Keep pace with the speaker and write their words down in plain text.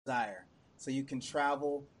desire. So you can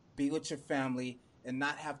travel, be with your family, and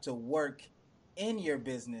not have to work in your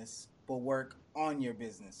business, but work on your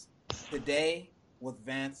business. Today with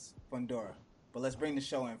Vance Fundora. But let's bring the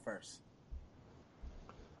show in first.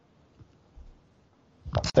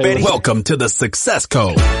 Welcome to the Success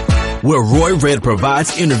Code, where Roy Red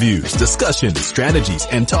provides interviews, discussions, strategies,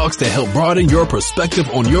 and talks to help broaden your perspective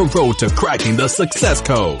on your road to cracking the Success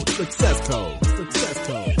Code. Success Code. Success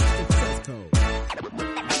Code. Success Code.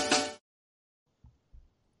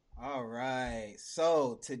 All right.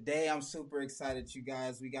 So today I'm super excited, you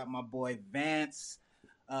guys. We got my boy Vance,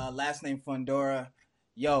 last name Fundora.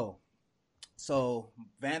 Yo, so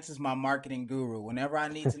Vance is my marketing guru. Whenever I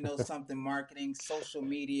need to know something marketing, social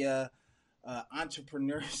media,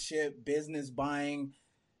 entrepreneurship, business buying,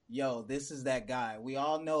 yo, this is that guy. We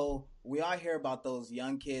all hear about those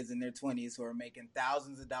young kids in their 20s who are making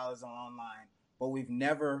thousands of dollars online, but we've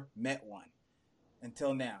never met one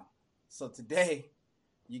until now. So today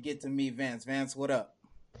you get to meet Vance. Vance, what up?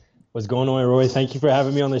 What's going on, Roy? Thank you for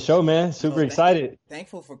having me on the show, man. Super excited.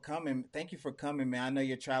 Thankful for coming. Thank you for coming, man. I know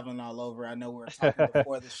you're traveling all over. I know we were talking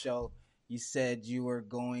before the show. You said you were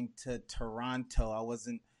going to Toronto.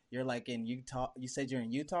 You're like in Utah. You said you're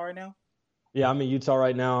in Utah right now? Yeah, I'm in Utah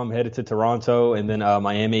right now. I'm headed to Toronto and then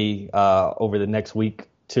Miami over the next week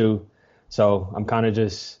too. So I'm kind of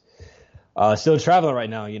just still traveling right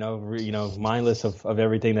now, mindless of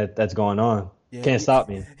everything that's going on. Yeah, Can't stop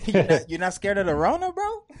me. You're not scared of the Rona,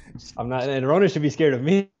 bro? I'm not, and Rona should be scared of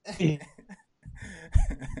me.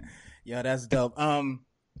 Yeah, that's dope.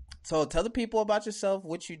 So tell the people about yourself,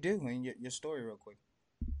 what you do, and your story real quick.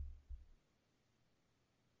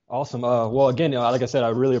 Awesome. Well, again, like I said, I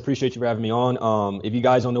really appreciate you for having me on. If you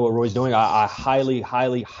guys don't know what Roy's doing, I highly,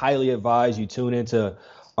 highly, highly advise you tune into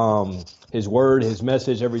his word, his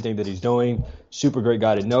message, everything that he's doing. Super great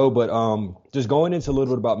guy to know. But just going into a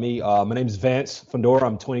little bit about me, my name is Vance Fundora.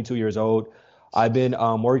 I'm 22 years old. I've been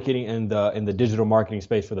working in the digital marketing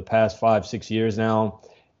space for the past 5-6 years now,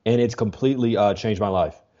 and it's completely changed my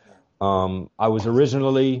life. I was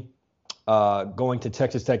originally going to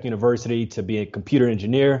Texas Tech University to be a computer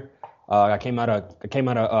engineer. I came out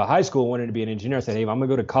of high school, wanted to be an engineer. I said, hey, if I'm gonna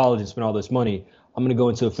go to college and spend all this money, I'm gonna go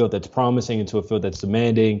into a field that's promising, into a field that's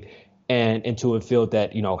demanding, and into a field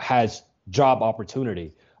that has job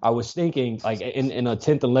opportunity. I was thinking like in a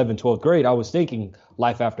 10th, 11th, 12th grade, I was thinking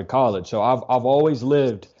life after college. So I've always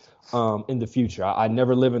lived in the future. I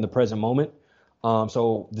never live in the present moment.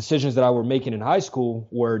 So decisions that I were making in high school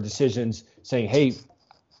were decisions saying, hey,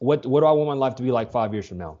 what do I want my life to be like 5 years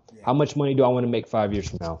from now? Yeah. How much money do I want to make 5 years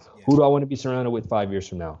from now? Yeah. Who do I want to be surrounded with 5 years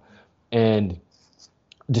from now? And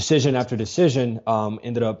decision after decision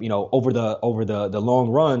ended up, over the long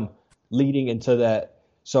run leading into that.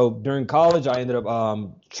 So during college, I ended up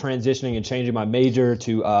transitioning and changing my major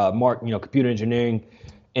to computer engineering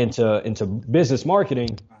into business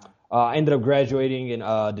marketing. I ended up graduating in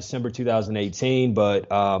December 2018,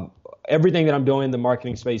 but everything that I'm doing in the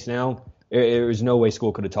marketing space now, there is no way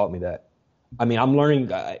school could have taught me that. I mean, I'm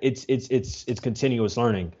learning. It's continuous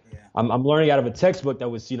learning. Yeah. I'm learning out of a textbook that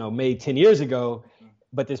was made 10 years ago,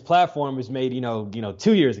 but this platform was made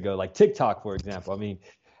 2 years ago, like TikTok, for example. I mean,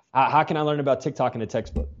 how can I learn about TikTok in a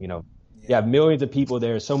textbook? You have millions of people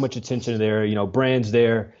there, so much attention there, brands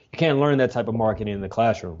there. You can't learn that type of marketing in the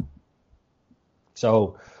classroom.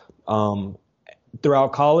 So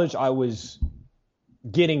throughout college, I was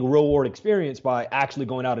getting real world experience by actually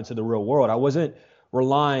going out into the real world. I wasn't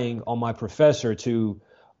relying on my professor to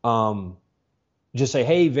just say,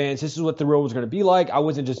 hey, Vance, this is what the real world's going to be like. I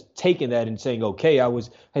wasn't just taking that and saying, okay. I was,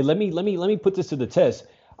 hey, let me put this to the test.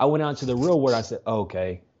 I went out into the real world. I said,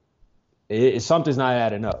 okay, something's not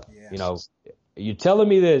adding up. Yeah. You're telling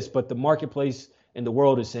me this, but the marketplace and the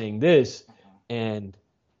world is saying this, and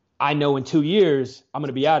I know in 2 years I'm going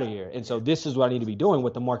to be out of here. And so this is what I need to be doing,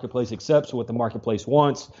 what the marketplace accepts, what the marketplace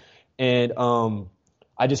wants. And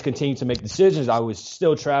I just continued to make decisions. I was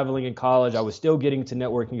still traveling in college. I was still getting to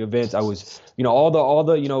networking events. I was, all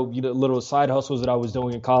the little side hustles that I was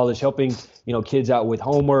doing in college, helping, kids out with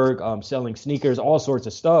homework, selling sneakers, all sorts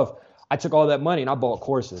of stuff. I took all that money and I bought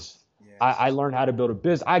courses. I learned how to build a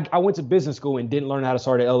business. I went to business school and didn't learn how to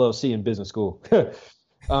start an LLC in business school.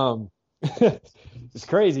 It's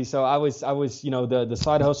crazy. So I was, the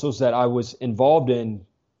side hustles that I was involved in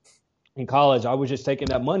college, I was just taking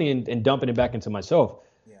that money and dumping it back into myself.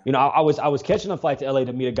 Yeah. I was catching a flight to LA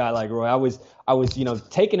to meet a guy like Roy. I was,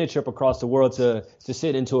 taking a trip across the world to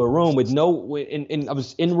sit into a room with I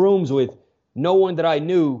was in rooms with no one that I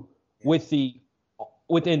knew with the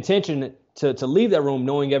intention to leave that room,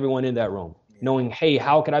 knowing everyone in that room, knowing, hey,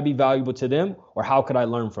 how could I be valuable to them or how could I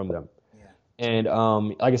learn from them? And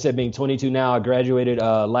like I said, being 22 now, I graduated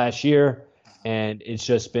last year, Uh-huh. and it's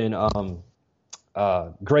just been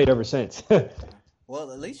great ever since.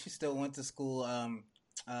 Well, at least you still went to school.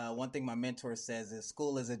 One thing my mentor says is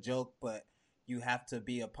school is a joke, but you have to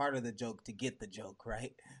be a part of the joke to get the joke,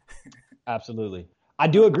 right? Absolutely. I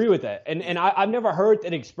do Uh, agree with that. And yeah. I've never heard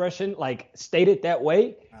that expression like stated that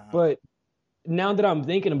way, Uh-huh. but now that I'm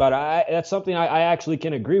thinking about it, that's something I actually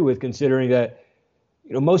can agree with, considering that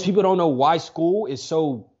most people don't know why school is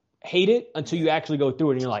so hated until Yeah. you actually go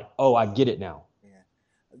through it and you're like, oh, I get it now. Yeah.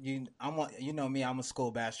 You know me, I'm a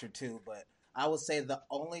school bastard too, but I would say the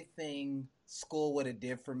only thing school would have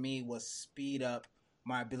did for me was speed up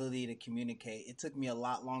my ability to communicate. It took me a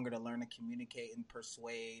lot longer to learn to communicate and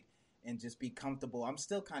persuade and just be comfortable. I'm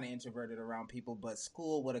still kind of introverted around people, but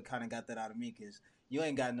school would have kind of got that out of me cuz you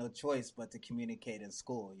ain't got no choice but to communicate in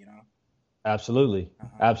school, you know? Absolutely.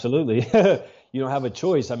 Uh-huh. Absolutely. You don't have a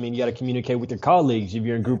choice. I mean, you got to communicate with your colleagues if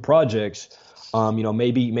you're in Yeah. group projects.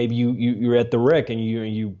 Maybe you're at the rec and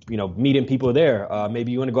meeting people there. Mhm.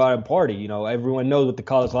 Maybe you want to go out and party. Everyone knows what the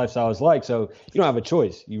college lifestyle is like, so you don't have a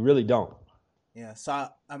choice. You really don't. Yeah, so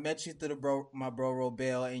I met you through my bro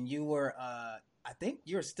Robel, and you were I think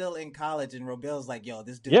you were still in college, and Robel's like, "Yo,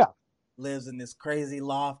 this dude Yeah. lives in this crazy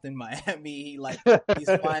loft in Miami.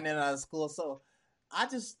 He's flying in out of school." So I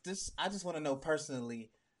just want to know personally,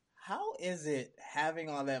 how is it having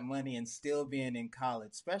all that money and still being in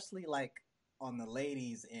college, especially like on the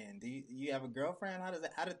ladies' end? Do you have a girlfriend? How did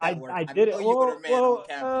that work? I I did know it. you were the man on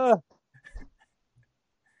campus.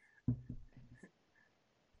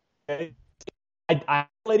 I had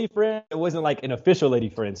a lady friend. It wasn't like an official lady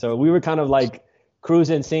friend, so we were kind of like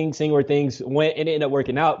cruising, seeing where things went, and it ended up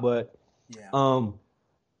working out. But Yeah, um,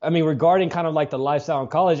 I mean, regarding kind of like the lifestyle in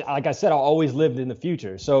college, like I said, I always lived in the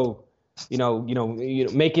future. So,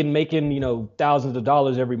 making thousands of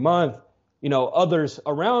dollars every month. Others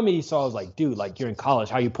around me saw I was like, dude, like you're in college,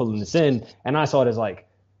 how you pulling this in? And I saw it as like,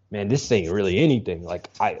 man, this ain't really anything.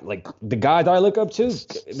 Like the guys I look up to,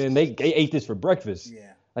 man, they ate this for breakfast.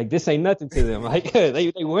 yeah, Like this ain't nothing to them. Like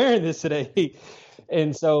they wearing this today.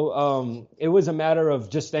 And so it was a matter of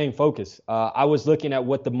just staying focused. I was looking at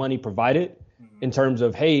what the money provided hmm, in terms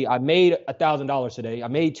of, hey, I made $1,000 today. I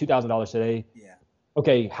made $2,000 today. yeah,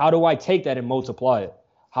 Okay, how do I take that and multiply it?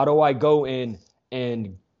 How do I go in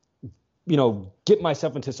and get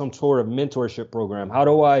myself into some sort of mentorship program? How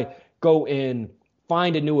do I go and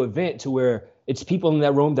find a new event to where it's people in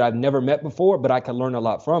that room that I've never met before, but I can learn a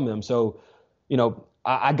lot from them? So,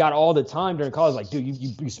 I got all the time during college, like, dude,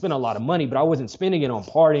 you spend a lot of money, but I wasn't spending it on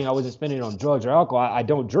partying. I wasn't spending it on drugs or alcohol. I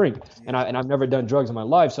don't drink, and yeah, I've never done drugs in my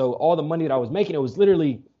life. So all the money that I was making, it was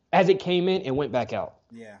literally as it came in and went back out.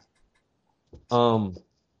 yeah. Um,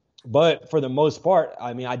 but for the most part,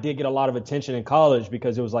 I mean, I did get a lot of attention in college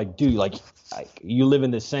because it was like, dude, like you live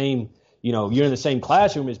in the same, you're in the same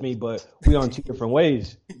classroom as me, but we on two different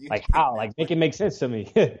ways. You Like think how? that Like make way? it make sense to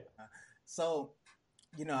me. So,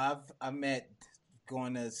 I met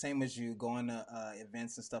going to same as you going to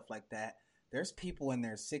events and stuff like that. There's people in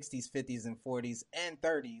their 60s, 50s, and 40s and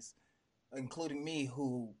 30s, including me,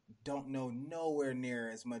 who don't know nowhere near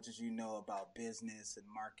as much as you know about business and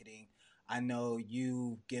marketing. I know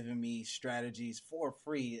you've given me strategies for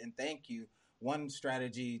free, and thank you. One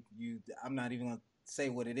strategy I'm not even gonna say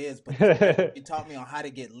what it is, but the strategy you taught me on how to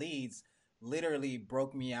get leads literally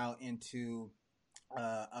broke me out into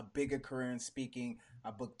a bigger career in speaking.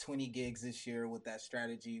 I booked 20 gigs this year with that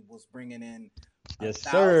strategy. Was bringing in Yes,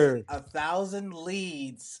 sir. a thousand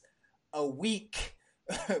leads a week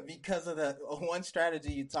because of the one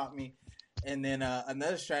strategy you taught me, and then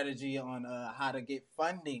another strategy on how to get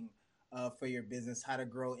funding for your business, how to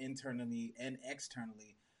grow internally and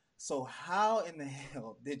externally. So, how in the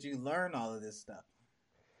hell did you learn all of this stuff?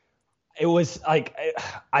 It was like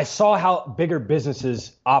I saw how bigger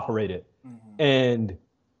businesses operated, Mm-hmm. and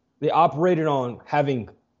they operated on having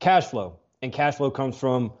cash flow, and cash flow comes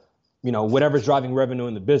from whatever's driving revenue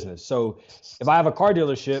in the business. So if I have a car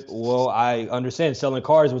dealership, well, I understand selling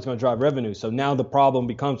cars is what's going to drive revenue. So now the problem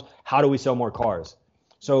becomes, how do we sell more cars?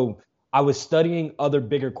 Yeah, So I was studying other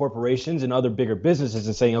bigger corporations and other bigger businesses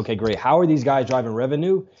and saying, okay, great, how are these guys driving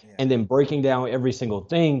revenue? yeah, And then breaking down every single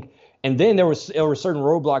thing. And then there were certain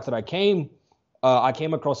roadblocks that I came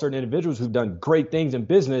across certain individuals who've done great things in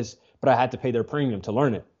business, but I had to pay their premium to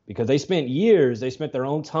learn it because they spent their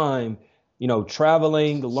own time,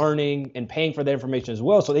 traveling, learning, and paying for that information as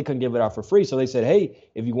well. So they couldn't give it out for free. So they said, hey,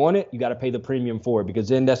 if you want it, you got to pay the premium for it because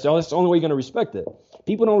then that's the only way you're going to respect it.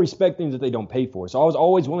 People don't respect things that they don't pay for. So I was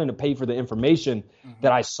always willing to pay for the information that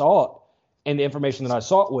mm-hmm. I sought. And the information that I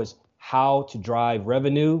sought was how to drive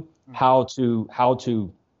revenue, Mm-hmm. how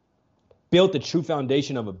to built the true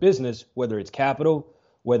foundation of a business, whether it's capital,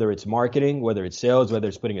 whether it's marketing, whether it's sales, whether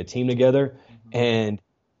it's putting a team together. And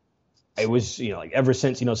it was, like ever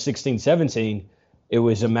since, 16, 17, it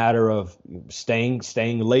was a matter of staying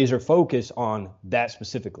laser focused on that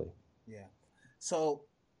specifically. Yeah. So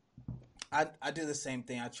I do the same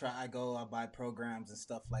thing. I buy programs and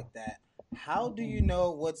stuff like that. How do you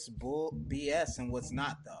know what's BS and what's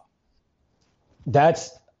not, though?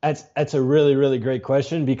 That's a really, really great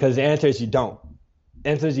question, because the answer is you don't. The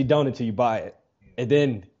answer is you don't until you buy it. And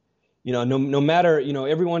then, no matter,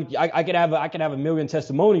 everyone, I could have a million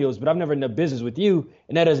testimonials, but I've never done business with you.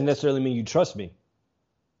 And that doesn't necessarily mean you trust me.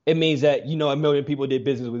 It means that, a million people did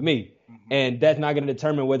business with me. And that's not going to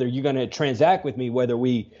determine whether you're going to transact with me, whether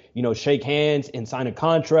we, shake hands and sign a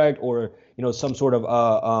contract, or, some sort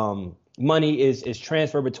of money is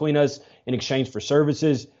transferred between us in exchange for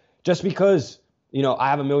services. Just because, I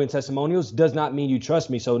have a million testimonials does not mean you trust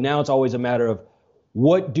me. So now it's always a matter of,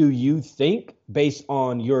 what do you think based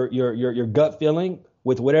on your gut feeling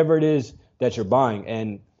with whatever it is that you're buying?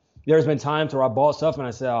 And there's been times where I bought stuff and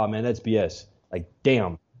I said, oh man, that's BS. Like,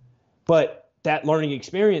 damn. But that learning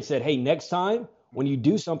experience said, hey, next time when you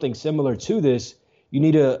do something similar to this, you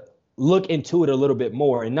need to look into it a little bit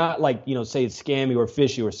more, and not like, say it's scammy or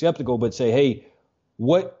fishy or skeptical, but say, hey,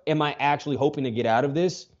 what am I actually hoping to get out of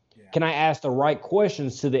this? Yeah. Can I ask the right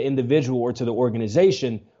questions to the individual or to the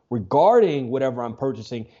organization regarding whatever I'm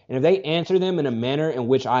purchasing? And if they answer them in a manner in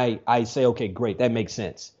which I say, okay, great, that makes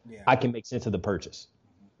sense. Yeah. I can make sense of the purchase.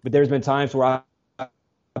 But there's been times where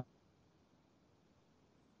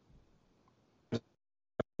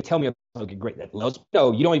tell me, okay, great, that loves.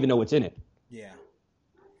 No, you don't even know what's in it. Yeah.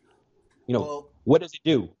 What does it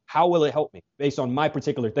do? How will it help me based on my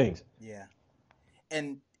particular things? Yeah.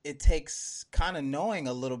 And it takes kind of knowing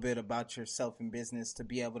a little bit about yourself in business to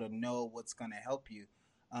be able to know what's going to help you.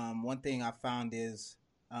 One thing I found is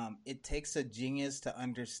it takes a genius to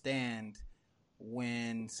understand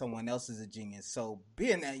when someone else is a genius. So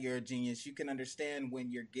being that you're a genius, you can understand when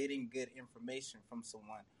you're getting good information from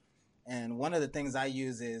someone. And one of the things I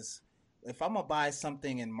use is, if I'm going to buy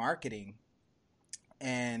something in marketing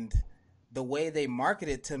and the way they market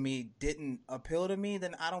it to me didn't appeal to me,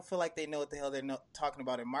 then I don't feel like they know what the hell they're talking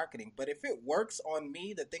about in marketing. But if it works on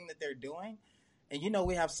me, the thing that they're doing, and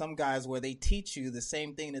we have some guys where they teach you the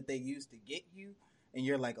same thing that they used to get you, and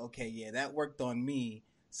you're like, okay, yeah, that worked on me,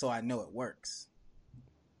 so I know it works.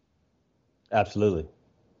 Absolutely.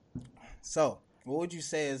 So what would you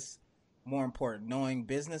say is more important, knowing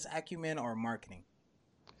business acumen or marketing?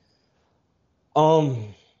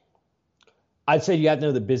 I'd say you have to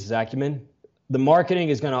know the business acumen. The marketing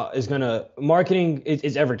is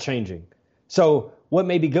ever changing. So what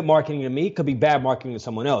may be good marketing to me could be bad marketing to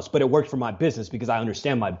someone else, but it works for my business because I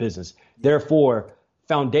understand my business. Therefore,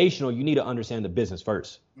 foundational, you need to understand the business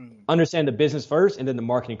first. Mm-hmm. Understand the business first, and then the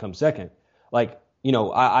marketing comes second. Like,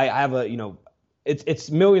 I have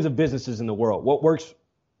it's millions of businesses in the world. What works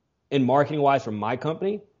in marketing wise for my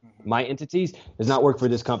company, my entities, does not work for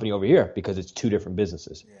this company over here, because it's two different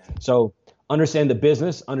businesses. Yeah. So understand the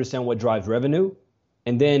business, understand what drives revenue,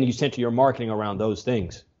 and then you center your marketing around those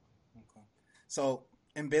things. Okay. So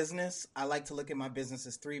in business, I like to look at my business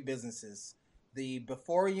as three businesses: the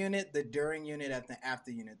before unit, the during unit, and the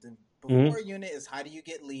after unit. The before unit is how do you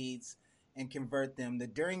get leads and convert them. The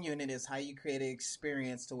during unit is how you create an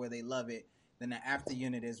experience to where they love it. Then the after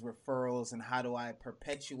unit is referrals and how do I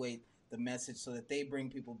perpetuate the message so that they bring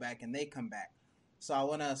people back and they come back. So I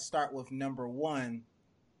want to start with number one.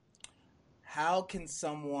 How can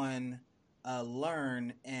someone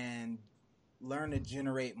learn to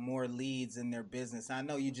generate more leads in their business? I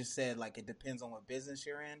know you just said like it depends on what business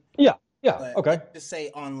you're in. Yeah, okay. Just say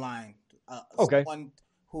online. Okay. Someone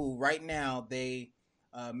who right now they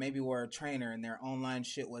maybe were a trainer and their online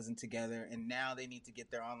shit wasn't together, and now they need to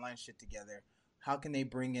get their online shit together. How can they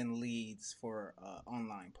bring in leads for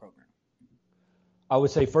online program? I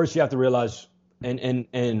would say first you have to realize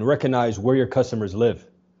and recognize where your customers live.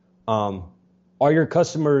 Are your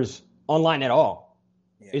customers online at all?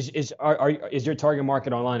 Yeah. Is your target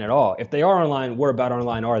market online at all? If they are online, where about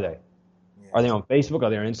online are they? Yeah. Are they on Facebook? Are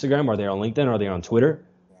they on Instagram? Are they on LinkedIn? Are they on Twitter?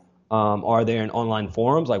 Yeah. Are they in online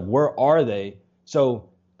forums? Like, where are they? So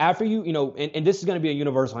after you, and this is going to be a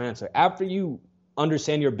universal answer. After you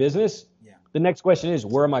understand your business, the next question is,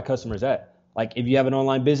 where are my customers at? Like, if you have an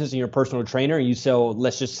online business and you're a personal trainer and you sell,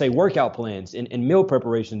 let's just say, workout plans and meal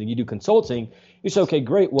preparation, and you do consulting, you say, okay,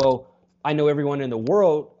 great. Well, I know everyone in the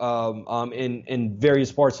world, in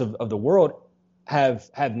various parts of the world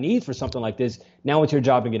have needs for something like this. Now it's your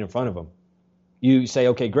job to get in front of them. You say,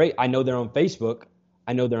 okay, great. I know they're on Facebook.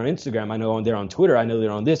 I know they're on Instagram. I know they're on Twitter. I know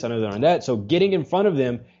they're on this. I know they're on that. So getting in front of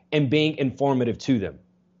them and being informative to them.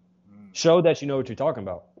 Show that you know what you're talking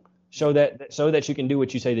about. Show that you can do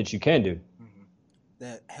what you say that you can do.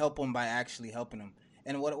 That help them by actually helping them.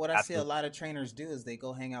 And what I see a lot of trainers do is they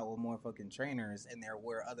go hang out with more fucking trainers, and they're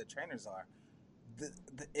where other trainers are.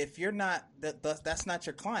 If you're not, that's not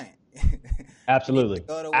your client. Absolutely. You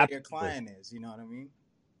go to where your client is. You know what I mean?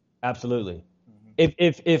 Absolutely.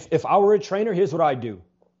 If I were a trainer, here's what I do.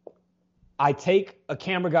 I take a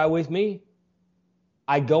camera guy with me.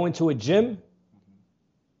 I go into a gym,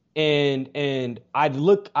 and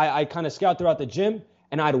I kind of scout throughout the gym,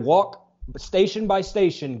 and I'd walk station by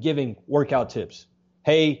station giving workout tips.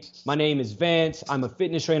 Hey, my name is Vance. I'm a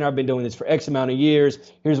fitness trainer. I've been doing this for X amount of years.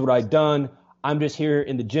 Here's what I've done. I'm just here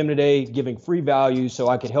in the gym today giving free value so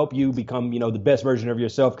I could help you become, the best version of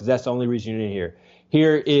yourself, because that's the only reason you're in here.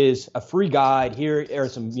 Here is a free guide. Here are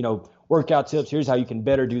some, workout tips. Here's how you can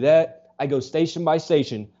better do that. I go station by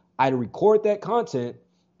station. I record that content,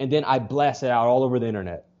 and then I blast it out all over the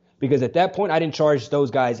internet. Because at that point, I didn't charge those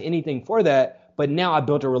guys anything for that. But now I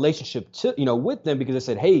built a relationship with them, because I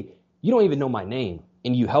said, hey, you don't even know my name,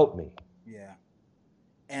 and you helped me. Yeah.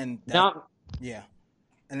 And now, yeah.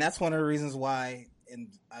 And that's one of the reasons why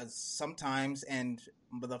sometimes, and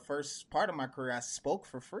the first part of my career, I spoke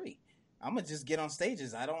for free. I'm going to just get on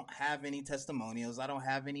stages. I don't have any testimonials. I don't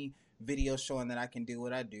have any videos showing that I can do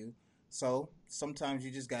what I do. So sometimes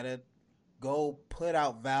you just got to go put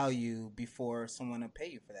out value before someone will pay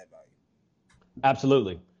you for that value.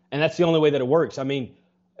 Absolutely. And that's the only way that it works. I mean,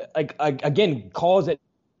 again, calls that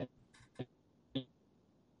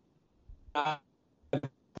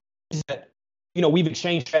we've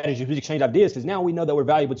exchanged strategies, we've exchanged ideas, because now we know that we're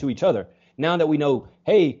valuable to each other. Now that we know,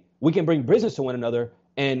 hey, we can bring business to one another,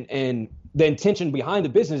 and the intention behind the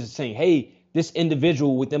business is saying, hey, this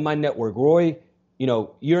individual within my network, Roy,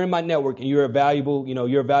 you're in my network, and you're a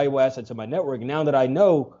valuable asset to my network. And now that I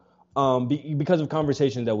know, because of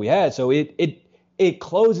conversations that we had, so it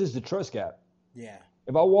closes the trust gap. Yeah.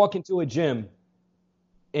 If I walk into a gym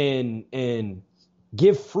and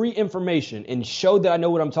give free information and show that I know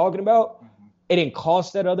what I'm talking about, it didn't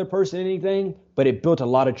cost that other person anything, but it built a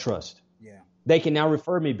lot of trust. Yeah. They can now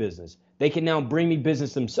refer me business. They can now bring me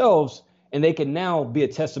business themselves, and they can now be a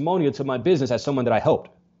testimonial to my business as someone that I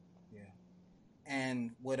helped. Yeah.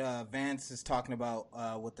 And what Vance is talking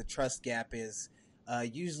about with the trust gap is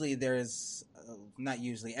usually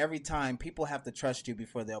every time people have to trust you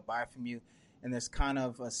before they'll buy from you. And there's kind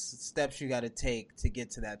of steps you got to take to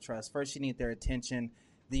get to that trust. First, you need their attention.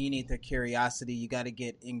 Then you need their curiosity. You got to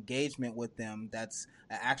get engagement with them. That's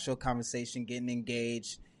an actual conversation, getting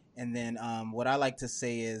engaged. And then what I like to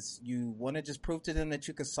say is you want to just prove to them that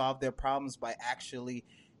you can solve their problems by actually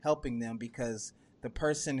helping them, because the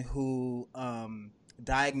person who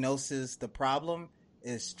diagnoses the problem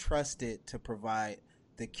is trusted to provide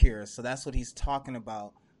the cure. So that's what he's talking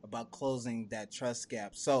about closing that trust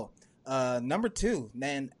gap. So number 2,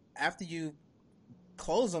 then after you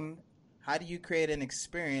close them, how do you create an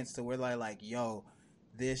experience to where like, yo,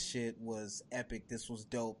 this shit was epic, this was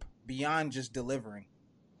dope, beyond just delivering?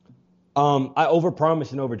 I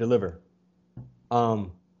overpromise and overdeliver.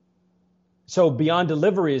 So beyond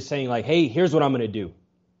delivery is saying like, hey, here's what I'm going to do.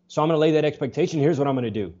 So I'm going to lay that expectation. Here's what I'm going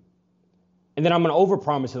to do. And then I'm going to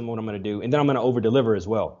overpromise them what I'm going to do. And then I'm going to overdeliver as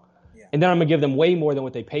well. Yeah. And then I'm going to give them way more than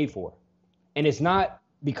what they paid for. And it's not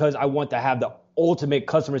because I want to have the ultimate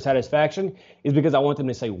customer satisfaction. It's because I want them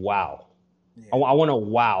to say, wow. Yeah. I want to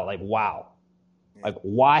wow. Yeah. Like,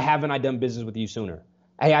 why haven't I done business with you sooner?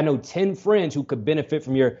 Hey, I know 10 friends who could benefit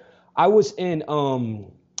from I was in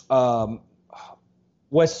not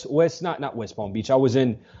West Palm Beach. I was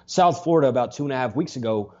in South Florida about 2.5 weeks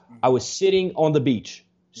ago. Mm-hmm. I was sitting on the beach.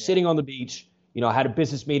 I had a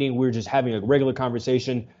business meeting. We were just having a regular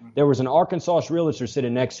conversation. Mm-hmm. There was an Arkansas realtor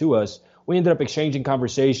sitting next to us. We ended up exchanging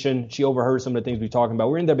conversation. She overheard some of the things we were talking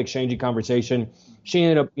about. We ended up exchanging conversation. She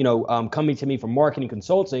ended up, coming to me for marketing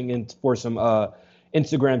consulting and for some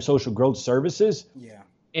Instagram social growth services. Yeah.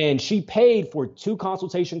 And she paid for 2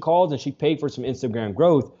 consultation calls, and she paid for some Instagram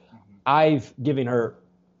growth. Mm-hmm. I've given her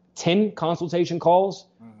 10 consultation calls.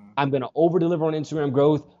 Mm-hmm. I'm going to over-deliver on Instagram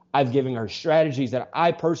growth. I've given her strategies that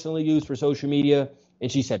I personally use for social media. And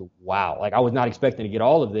she said, wow, like I was not expecting to get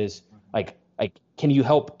all of this. Mm-hmm. Like, can you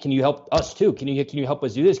help us too? Can you help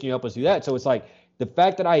us do this? Can you help us do that? So it's like the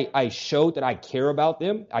fact that I showed that I care about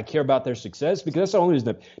them, I care about their success, because that's the only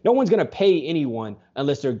reason. No one's going to pay anyone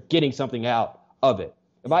unless they're getting something out of it.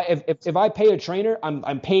 If I pay a trainer,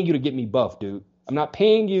 I'm paying you to get me buff, dude. I'm not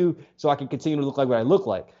paying you so I can continue to look like what I look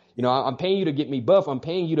like. I'm paying you to get me buff. I'm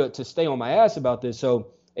paying you to stay on my ass about this.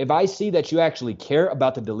 So If I see that you actually care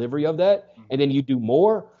about the delivery of that, and then you do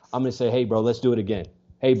more, I'm gonna say, hey, bro, let's do it again.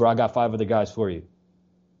 Hey, bro, I got 5 other guys for you.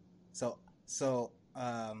 So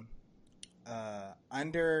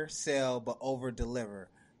undersell but over deliver,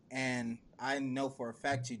 and I know for a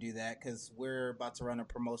fact you do that because we're about to run a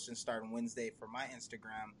promotion starting Wednesday for my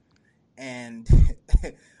Instagram, and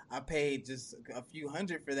I paid just a few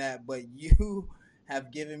hundred for that, but you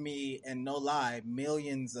have given me, and no lie,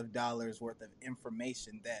 millions of dollars worth of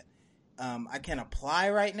information that I can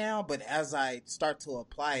apply right now. But as I start to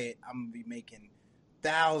apply it, I'm gonna be making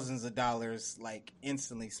thousands of dollars like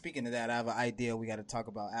instantly. Speaking of that, I have an idea we got to talk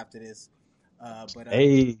about after this.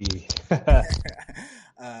 Hey.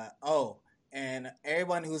 Oh, and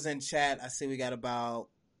everyone who's in chat, I see we got about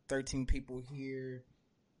 13 people here.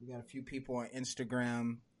 We got a few people on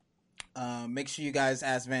Instagram. Make sure you guys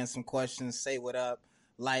ask Vance some questions. Say what up.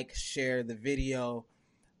 Like, share the video.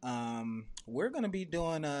 We're gonna be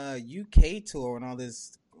doing a UK tour when all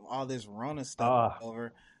this Rona stuff is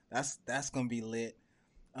over. That's gonna be lit.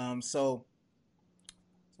 So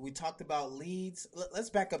we talked about leads. Let's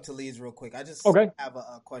back up to leads real quick. I just have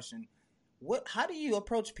a question. How do you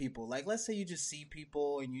approach people? Like, let's say you just see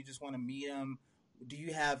people and you just want to meet them. Do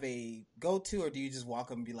you have a go-to, or do you just walk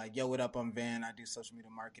up and be like, yo, what up, I'm Van, I do social media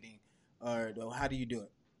marketing? Or how do you do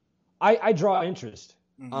it? I draw interest.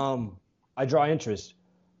 I draw interest.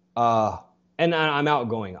 And I'm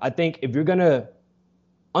outgoing. I think if you're gonna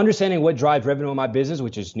understanding what drives revenue in my business,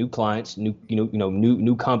 which is new clients,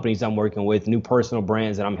 new companies I'm working with, new personal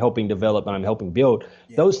brands that I'm helping develop and I'm helping build,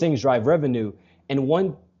 those things drive revenue. And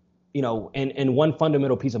one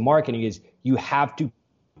fundamental piece of marketing is you have to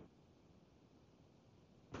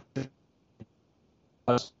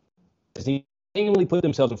continually put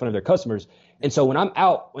themselves in front of their customers. And so when I'm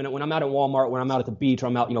out, when I'm out at Walmart, when I'm out at the beach, or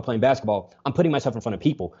I'm out, playing basketball, I'm putting myself in front of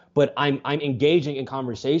people, but I'm engaging in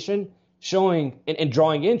conversation, showing and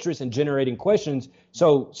drawing interest and generating questions.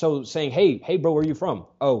 So saying, hey, bro, where are you from?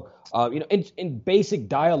 In basic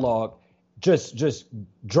dialogue, just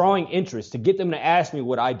drawing interest to get them to ask me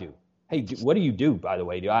what I do. Hey, what do you do, by the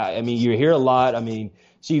way? You're here a lot.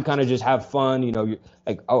 So you kind of just have fun, you're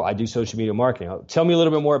like, oh, I do social media marketing. Oh, tell me a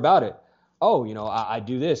little bit more about it. Oh, I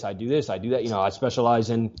do this, I do that. I specialize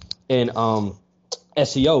in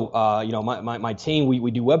SEO. My team,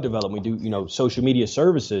 we do web development. We do, social media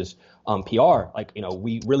services, PR.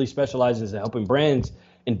 We really specialize in helping brands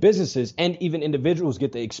and businesses and even individuals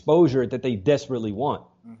get the exposure that they desperately want.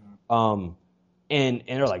 And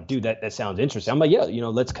they're like, dude, that sounds interesting. I'm like, yeah,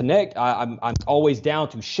 let's connect. I'm always down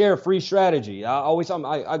to share free strategy.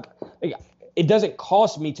 It doesn't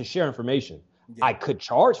cost me to share information. Yeah. I could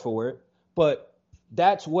charge for it, but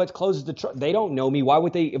that's what closes the trust. They don't know me. Why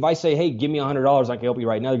would they? If I say, hey, give me $100, I can help you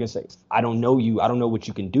right now, they're gonna say, I don't know you. I don't know what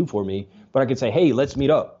you can do for me. But I can say, hey, let's meet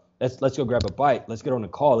up. Let's go grab a bite. Let's get on a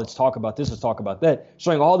call. Let's talk about this. Let's talk about that.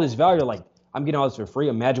 Showing all this value. Like, I'm getting all this for free.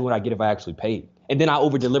 Imagine what I get if I actually paid. And then I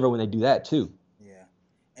over deliver when they do that too.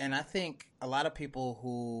 And I think a lot of people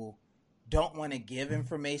who don't want to give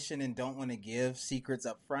information and don't want to give secrets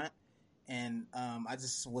up front. And I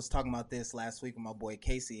just was talking about this last week with my boy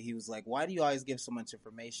Casey. He was like, why do you always give so much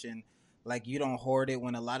information? Like, you don't hoard it.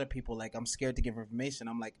 When a lot of people like, I'm scared to give information.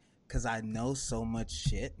 I'm like, because I know so much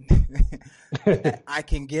shit. I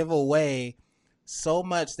can give away so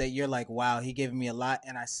much that you're like, wow, he gave me a lot.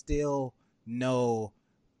 And I still know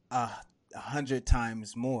 100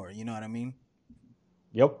 times more. You know what I mean?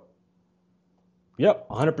 Yep.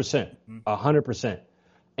 100%. 100%.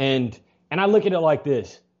 And I look at it like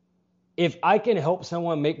this. If I can help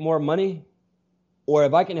someone make more money, or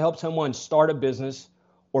if I can help someone start a business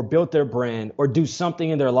or build their brand or do something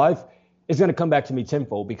in their life, it's going to come back to me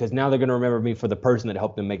tenfold, because now they're going to remember me for the person that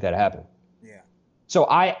helped them make that happen. Yeah. So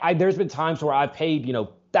I there's been times where I paid,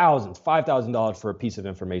 thousands, $5,000 for a piece of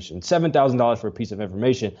information, $7,000 for a piece of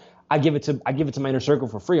information. I give it to my inner circle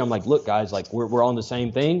for free. I'm like, look, guys, like we're on the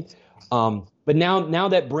same thing. But now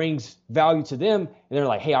that brings value to them, and they're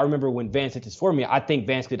like, hey, I remember when Vance did this for me. I think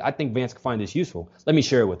Vance could find this useful. Let me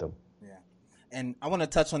share it with them. Yeah, and I want to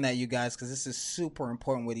touch on that, you guys, because this is super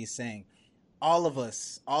important what he's saying. All of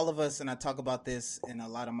us, and I talk about this in a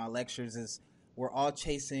lot of my lectures, is we're all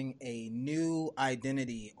chasing a new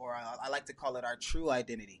identity, or I like to call it our true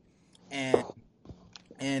identity.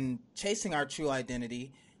 And chasing our true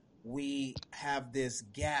identity, we have this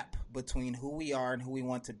gap between who we are and who we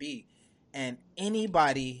want to be. And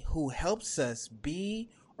anybody who helps us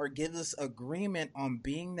be or gives us agreement on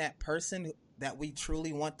being that person that we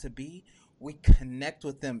truly want to be, we connect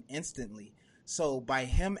with them instantly. So by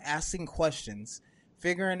him asking questions,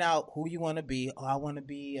 figuring out who you want to be, oh, I want to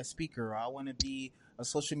be a speaker, or I want to be a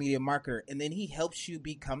social media marketer, and then he helps you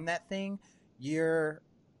become that thing, you're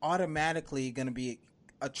automatically going to be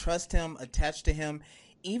trust him, attached to him,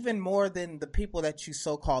 even more than the people that you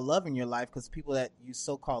so-called love in your life, because people that you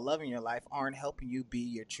so-called love in your life aren't helping you be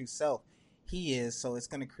your true self. He is, so it's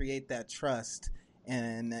going to create that trust in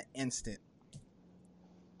an instant.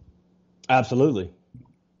 Absolutely.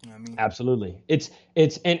 I mean, Absolutely. It's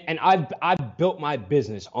and I've built my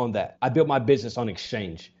business on that. I built my business on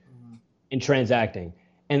exchange and transacting.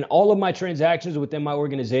 And all of my transactions within my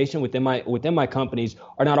organization, within my companies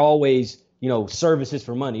are not always, services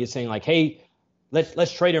for money. It's saying like, hey,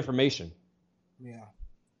 let's trade information. Yeah.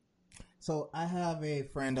 So I have a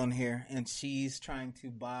friend on here, and she's trying to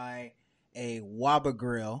buy a Waba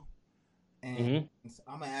grill, and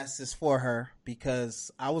I'm gonna ask this for her because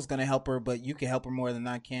I was gonna help her, but you can help her more than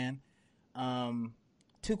I can.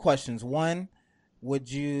 Two questions. One,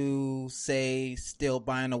 would you say still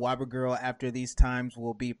buying a Waba grill after these times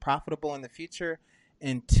will be profitable in the future?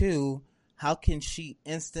 And two, how can she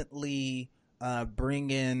instantly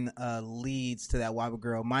bring in leads to that Waba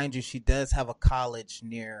grill? Mind you, she does have a college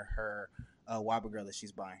near her Waba grill that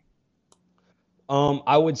she's buying.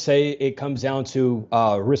 I would say it comes down to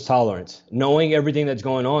risk tolerance, knowing everything that's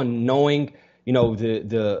going on, knowing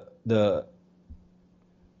the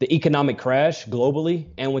economic crash globally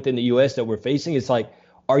and within the U.S. that we're facing. It's like,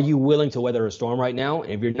 are you willing to weather a storm right now?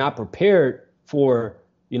 And if you're not prepared for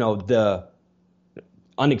the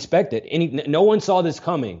unexpected, no one saw this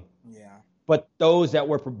coming. Yeah. But those that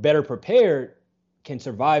were better prepared can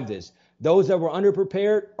survive this. Those that were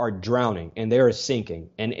underprepared are drowning and they are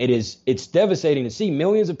sinking. And it's devastating to see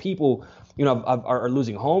millions of people, are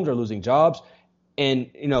losing homes, are losing jobs,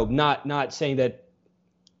 and not saying that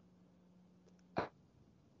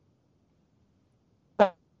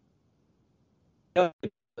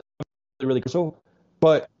really crucial,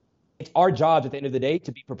 but it's our jobs at the end of the day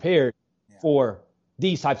to be prepared for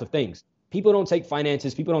these types of things. People don't take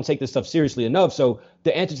finances, people don't take this stuff seriously enough. So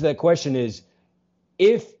the answer to that question is,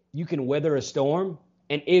 if you can weather a storm,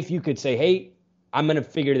 and if you could say, hey, I'm going to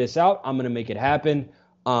figure this out, I'm going to make it happen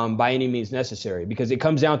by any means necessary, because it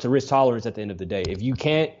comes down to risk tolerance at the end of the day. If you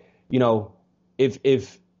can't,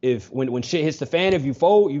 if when shit hits the fan, if you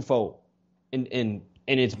fold, you fold.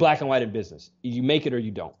 And it's black and white in business. You make it or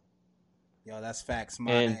you don't. Yo, that's facts.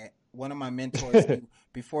 One of my mentors,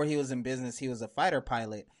 before he was in business, he was a fighter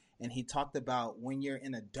pilot, and he talked about when you're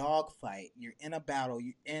in a dogfight, you're in a battle,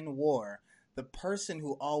 you're in war, the person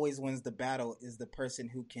who always wins the battle is the person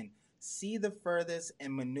who can see the furthest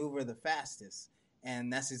and maneuver the fastest.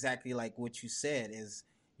 And that's exactly like what you said, is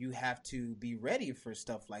you have to be ready for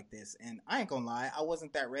stuff like this. And I ain't gonna lie, I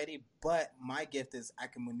wasn't that ready, but my gift is I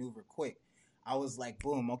can maneuver quick. I was like,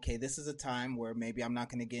 boom, okay, this is a time where maybe I'm not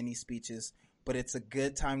going to get any speeches, but it's a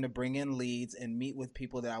good time to bring in leads and meet with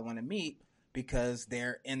people that I want to meet because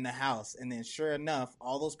they're in the house. And then sure enough,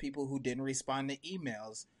 all those people who didn't respond to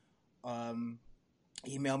emails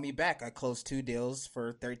email me back. I closed 2 deals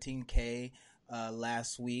for $13K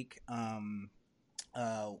last week. And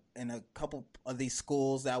a couple of these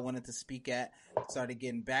schools that I wanted to speak at started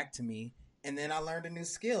getting back to me. And then I learned a new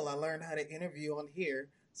skill. I learned how to interview on here.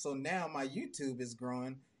 So now my YouTube is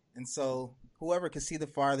growing. And so whoever can see the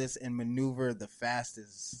farthest and maneuver the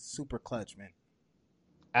fastest, super clutch, man.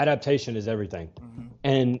 Adaptation is everything.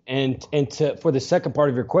 And for the second part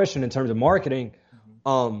of your question in terms of marketing,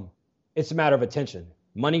 it's a matter of attention.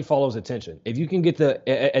 Money follows attention. If you can get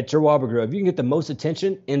at your Waba Grill, if you can get the most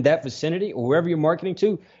attention in that vicinity or wherever you're marketing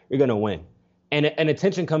to, you're going to win. And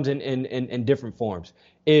attention comes in different forms.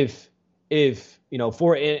 If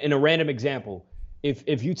for in a random example,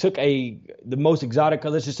 if you took the most exotic,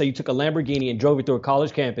 let's just say you took a Lamborghini and drove it through a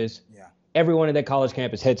college campus, everyone at that college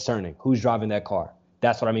campus heads turning. Who's driving that car?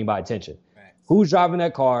 That's what I mean by attention. Right. Who's driving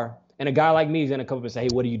that car? And a guy like me is going to come up and say, hey,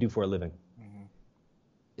 what do you do for a living?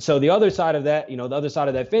 So the other side of that, the other side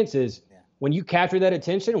of that fence is when you capture that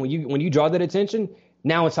attention, when you draw that attention,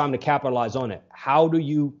 now it's time to capitalize on it. How do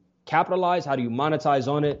you capitalize? How do you monetize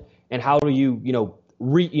on it? And how do you,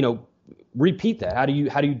 repeat that? How do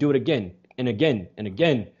you do it again and again and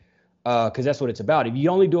again? Because that's what it's about. If you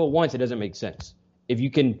only do it once, it doesn't make sense. If you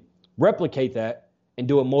can replicate that and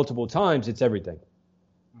do it multiple times, it's everything.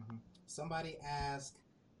 Somebody asked,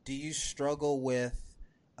 do you struggle with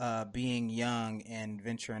being young and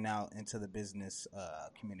venturing out into the business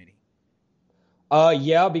community?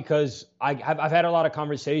 Yeah, because I've had a lot of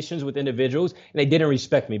conversations with individuals and they didn't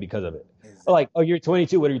respect me because of it. Like, oh, you're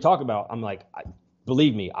 22. What are you talking about? I'm like,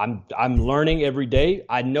 believe me, I'm learning every day.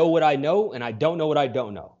 I know what I know and I don't know what I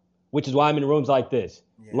don't know, which is why I'm in rooms like this,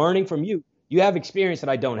 learning from you. You have experience that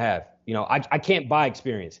I don't have. I can't buy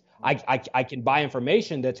experience. I can buy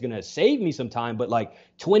information that's going to save me some time, but like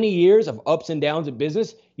 20 years of ups and downs in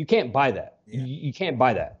business, you can't buy that. Yeah. You can't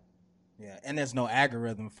buy that. Yeah, and there's no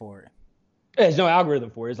algorithm for it. There's no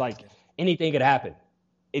algorithm for it. It's like anything could happen.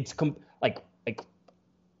 It's like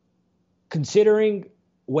considering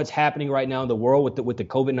what's happening right now in the world with the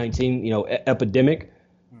COVID-19, epidemic.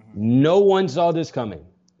 Mm-hmm. No one saw this coming.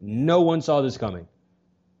 No one saw this coming.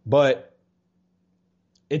 But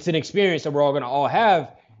it's an experience that we're all going to all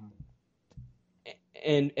have.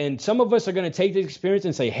 And some of us are going to take this experience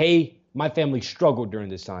and say, hey, my family struggled during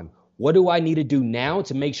this time. What do I need to do now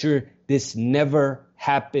to make sure this never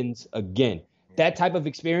happens again? That type of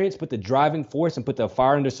experience put the driving force and put the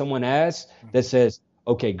fire under someone's ass that says,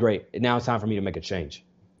 okay, great. Now it's time for me to make a change.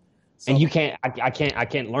 So, and I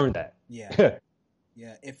can't learn that. Yeah.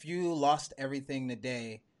 Yeah. If you lost everything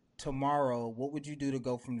today, tomorrow, what would you do to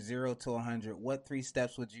go from 0 to 100? What 3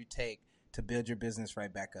 steps would you take to build your business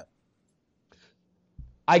right back up?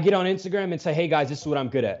 I get on Instagram and say, hey, guys, this is what I'm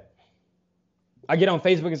good at. I get on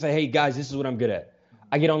Facebook and say, hey, guys, this is what I'm good at. Mm-hmm.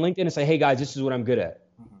 I get on LinkedIn and say, hey, guys, this is what I'm good at.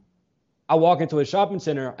 Mm-hmm. I walk into a shopping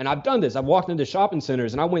center, and I've done this. I've walked into shopping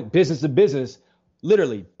centers, and I went business to business,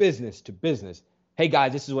 literally business to business. Hey,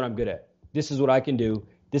 guys, this is what I'm good at. This is what I can do.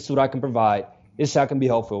 This is what I can provide. This is how I can be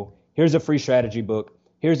helpful. Here's a free strategy book.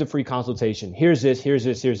 Here's a free consultation. Here's this, here's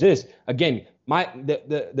this, here's this. Again,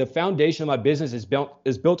 the foundation of my business is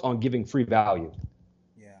built on giving free value.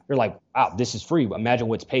 You're like, wow, this is free. Imagine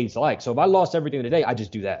what's paid's like. So if I lost everything today, I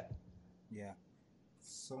just do that. Yeah.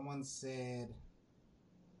 Someone said,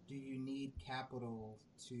 do you need capital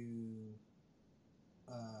to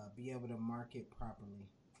be able to market properly?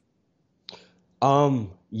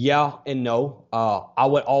 Yeah and no. I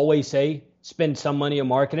would always say spend some money on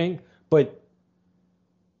marketing, but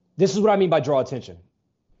this is what I mean by draw attention.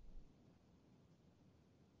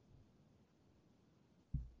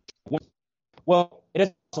 Well, it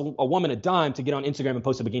is a woman a dime to get on Instagram and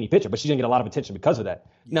post a bikini picture, but she's gonna get a lot of attention because of that.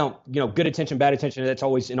 Yeah. Now, good attention, bad attention, that's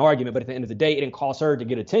always an argument, but at the end of the day, it didn't cost her to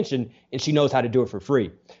get attention, and she knows how to do it for free.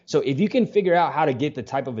 So if you can figure out how to get the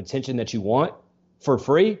type of attention that you want for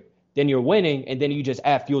free, then you're winning, and then you just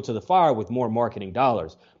add fuel to the fire with more marketing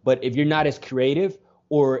dollars. But if you're not as creative,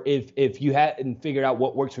 or if you hadn't figured out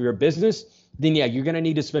what works for your business, then yeah, you're gonna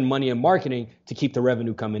need to spend money in marketing to keep the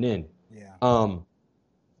revenue coming in. Yeah.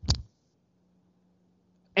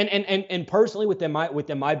 And personally within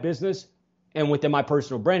my business and within my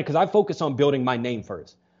personal brand, because I focus on building my name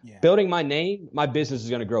first. Yeah. Building my name, my business is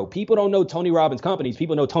going to grow. People don't know Tony Robbins companies.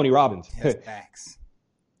 People know Tony Robbins. That's facts.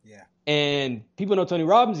 Yeah. And people know Tony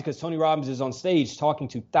Robbins because Tony Robbins is on stage talking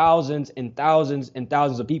to thousands and thousands and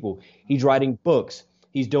thousands of people. He's writing books.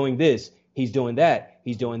 He's doing this. He's doing that.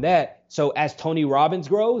 He's doing that. So as Tony Robbins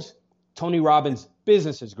grows, Tony Robbins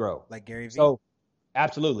businesses grow. Like Gary Vee. So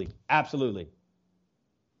absolutely. Absolutely.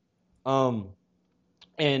 And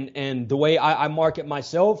the way I market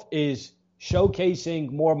myself is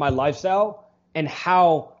showcasing more of my lifestyle and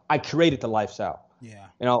how I created the lifestyle. Yeah.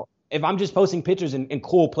 If I'm just posting pictures in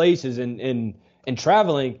cool places and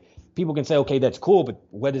traveling, people can say, okay, that's cool, but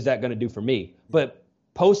what is that going to do for me? Yeah. But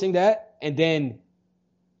posting that and then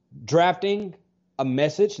drafting a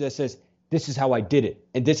message that says, this is how I did it.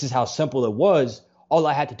 And this is how simple it was. All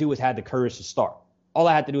I had to do was had the courage to start. All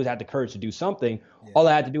I had to do is have the courage to do something. Yeah. All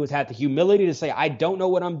I had to do is have the humility to say, I don't know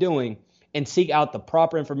what I'm doing, and seek out the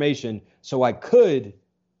proper information so I could,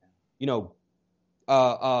 get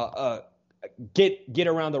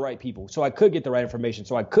around the right people. So I could get the right information.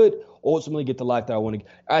 So I could ultimately get the life that I want to.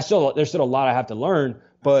 There's still a lot I have to learn,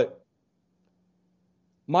 but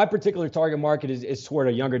my particular target market is toward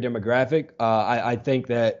a younger demographic. I think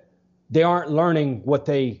that they aren't learning what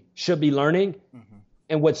they should be learning. Mm-hmm.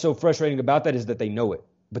 And what's so frustrating about that is that they know it,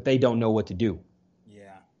 but they don't know what to do.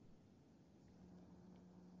 Yeah.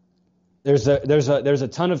 There's a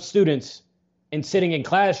ton of students and sitting in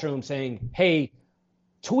classrooms saying, hey,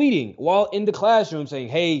 tweeting while in the classroom saying,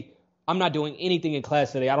 hey, I'm not doing anything in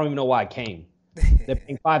class today. I don't even know why I came. They're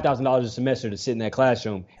paying $5,000 a semester to sit in that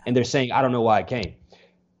classroom, and they're saying, I don't know why I came.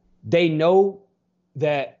 They know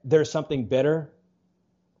that there's something better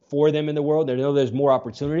for them in the world. They know there's more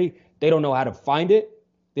opportunity. They don't know how to find it.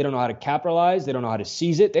 They don't know how to capitalize. They don't know how to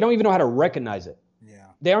seize it. They don't even know how to recognize it. Yeah.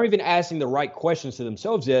 They aren't even asking the right questions to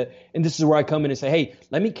themselves yet. And this is where I come in and say, hey,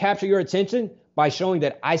 let me capture your attention by showing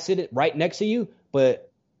that I sit right next to you,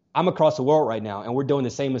 but I'm across the world right now, and we're doing the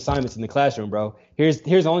same assignments in the classroom, bro. Here's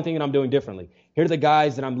the only thing that I'm doing differently. Here are the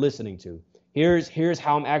guys that I'm listening to. Here's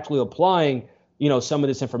how I'm actually applying, some of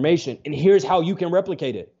this information, and here's how you can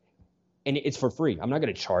replicate it. And it's for free. I'm not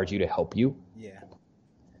going to charge you to help you. Yeah.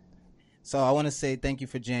 So I want to say thank you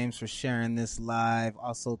for James for sharing this live.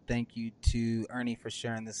 Also, thank you to Ernie for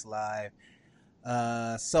sharing this live.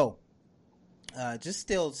 Just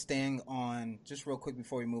still staying on, just real quick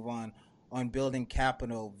before we move on building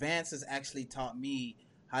capital. Vance has actually taught me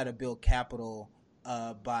how to build capital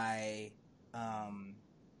by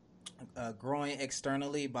growing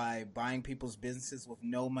externally by buying people's businesses with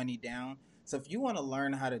no money down. So if you want to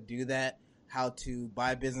learn how to do that, how to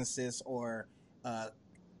buy businesses or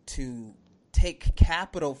to take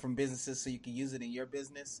capital from businesses so you can use it in your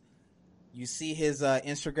business, you see his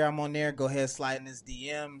Instagram on there. Go ahead, slide in his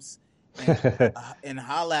DMs and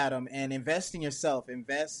holla at him and invest in yourself.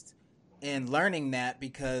 Invest in learning that,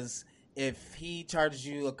 because if he charges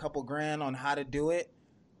you a couple grand on how to do it,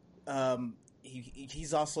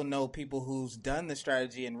 he's also know people who's done the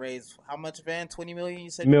strategy and raised how much, Van? 20 million? You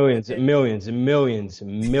said millions and millions and millions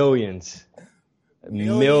and millions.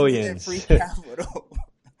 Millions in free capital.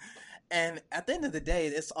 And at the end of the day,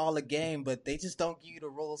 it's all a game, but they just don't give you the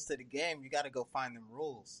rules to the game. You got to go find them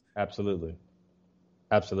rules. Absolutely.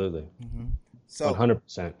 Mm-hmm. So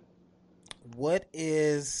 100%. What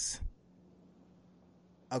is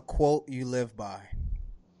a quote you live by?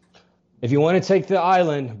 If you want to take the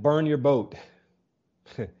island, burn your boat.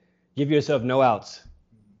 Give yourself no outs.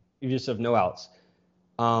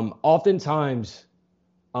 Oftentimes,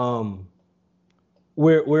 we'll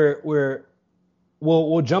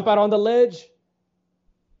jump out on the ledge,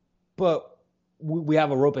 but we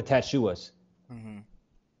have a rope attached to us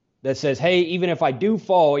that says, "Hey, even if I do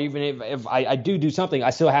fall, even if I do something,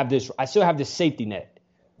 I still have this safety net."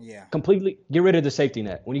 Yeah. Completely get rid of the safety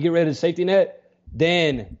net. When you get rid of the safety net,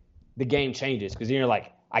 then the game changes, because you're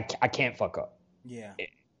like, I can't fuck up. Yeah.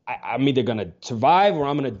 I'm either gonna survive or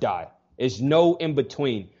I'm gonna die. There's no in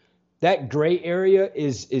between. That gray area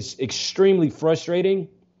is extremely frustrating.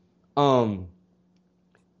 But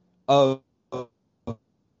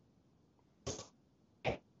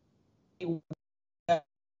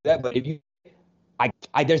if you,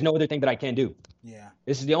 there's no other thing that I can do. Yeah.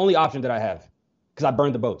 This is the only option that I have, because I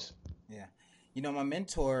burned the boats. Yeah. You know, my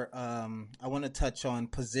mentor, I want to touch on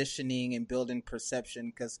positioning and building perception,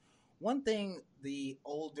 because one thing the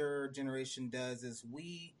older generation does is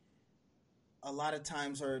we a lot of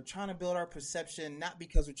times are trying to build our perception, not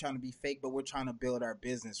because we're trying to be fake, but we're trying to build our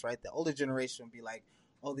business, right? The older generation will be like,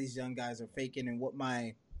 oh, these young guys are faking. And what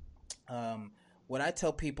I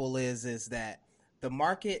tell people is that the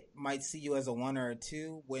market might see you as a 1 or a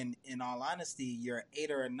 2, when in all honesty, you're an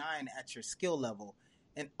 8 or a 9 at your skill level.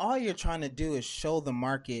 And all you're trying to do is show the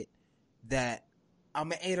market that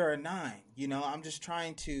I'm an 8 or a 9. You know, I'm just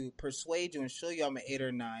trying to persuade you and show you I'm an 8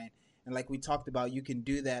 or 9. And like we talked about, you can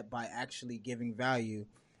do that by actually giving value.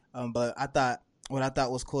 But what I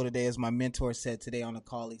thought was cool today is my mentor said today on a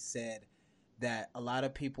call, he said that a lot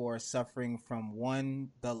of people are suffering from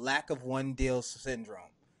the lack of one deal syndrome.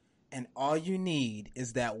 And all you need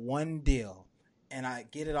is that one deal. And I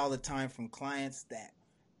get it all the time from clients, that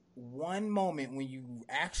one moment when you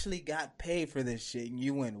actually got paid for this shit and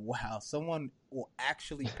you went, wow, someone will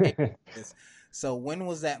actually pay for this. So when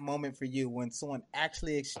was that moment for you when someone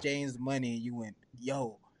actually exchanged money and you went,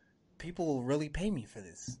 yo, people will really pay me for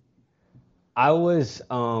this? It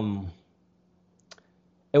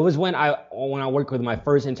was when I worked with my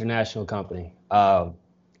first international company.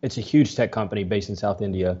 It's a huge tech company based in South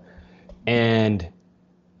India. And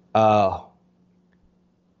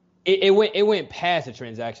it went past the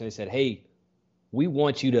transaction. They said, "Hey, we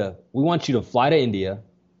want you to fly to India.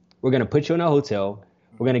 We're going to put you in a hotel.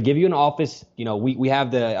 We're going to give you an office. You know, we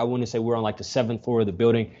have I want to say we're on like the 7th floor of the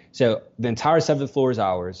building. So the entire 7th floor is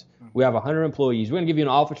ours. We have 100 employees. We're going to give you an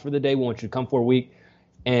office for the day. We want you to come for a week,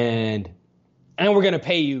 and we're going to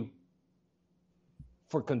pay you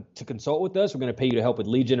to consult with us. We're going to pay you to help with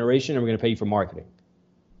lead generation, and we're going to pay you for marketing."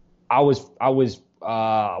 I want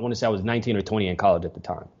to say I was 19 or 20 in college at the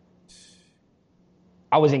time.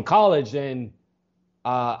 I was in college, and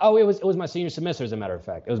it was my senior semester, as a matter of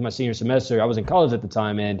fact. It was my senior semester. I was in college at the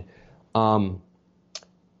time, and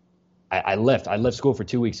I left school for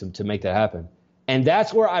 2 weeks to make that happen. And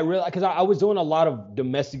that's where I realized, because I was doing a lot of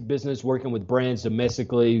domestic business, working with brands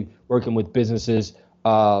domestically, working with businesses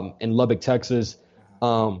in Lubbock, Texas.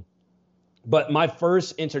 But my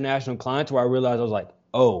first international clients, where I realized, I was like,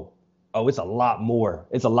 oh, it's a lot more.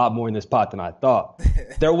 It's a lot more in this pot than I thought.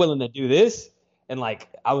 They're willing to do this. And like,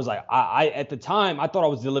 I was like, I at the time, I thought I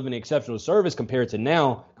was delivering exceptional service compared to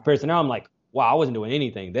now. I'm like, wow, I wasn't doing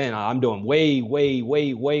anything then. I'm doing way, way,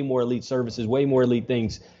 way, way more elite services, way more elite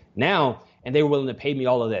things now. And they were willing to pay me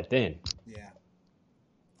all of that then. Yeah.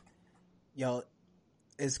 Yo,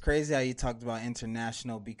 it's crazy how you talked about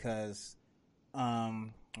international, because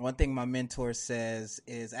One thing my mentor says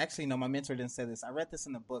is actually no, my mentor didn't say this. I read this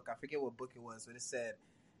in the book. I forget what book it was, but it said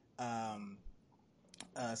um,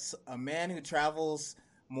 a man who travels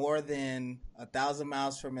more than 1,000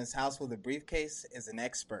 miles from his house with a briefcase is an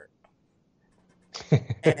expert.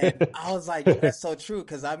 And I was like, that's so true.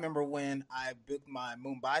 Because I remember when I booked my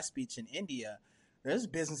Mumbai speech in India, there's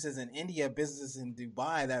businesses in India, businesses in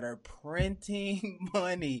Dubai that are printing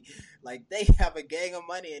money. Like they have a gang of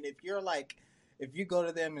money. And if you go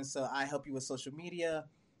to them and say, I help you with social media,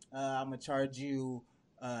 I'm going to charge you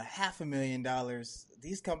 $500,000.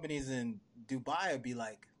 These companies in Dubai would be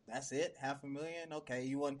like, that's it, $500,000. Okay,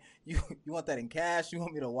 you want that in cash? You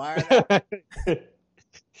want me to wire that?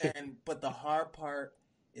 But the hard part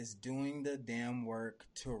is doing the damn work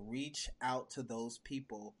to reach out to those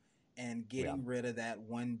people and getting rid of that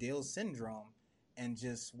one deal syndrome. And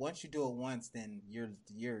just once you do it once, then you're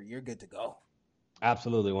good to go.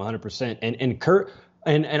 Absolutely, 100%.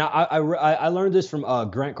 And I learned this from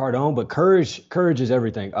Grant Cardone, but courage is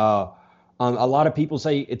everything. A lot of people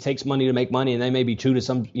say it takes money to make money, and they may be true to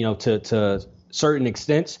some, to certain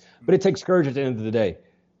extents, but it takes courage at the end of the day.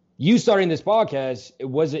 You starting this podcast,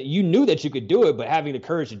 you knew that you could do it, but having the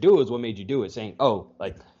courage to do it is what made you do it. Saying,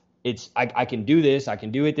 I can do this, I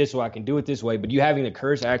can do it this way, I can do it this way. But you having the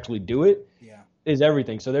courage to actually do it is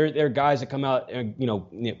everything. So there are guys that come out, and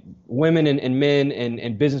women and men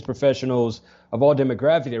and business professionals of all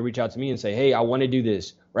demographics that reach out to me and say, hey, I want to do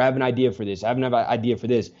this, or I have an idea for this, I have an idea for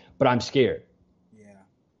this, but I'm scared. Yeah,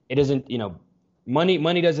 it doesn't, money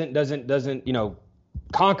doesn't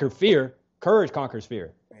conquer fear. Courage conquers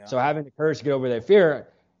fear. Yeah. So having the courage to get over that fear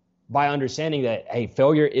by understanding that, hey,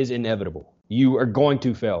 failure is inevitable. You are going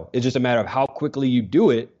to fail. It's just a matter of how quickly you do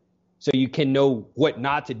it, so you can know what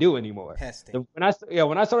not to do anymore. So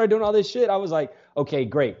when I started doing all this shit, I was like, okay,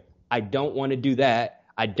 great. I don't want to do that.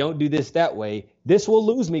 I don't do this that way. This will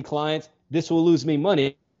lose me clients. This will lose me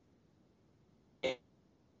money.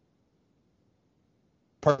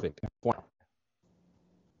 Perfect.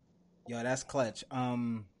 Yo, that's clutch.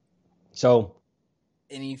 So,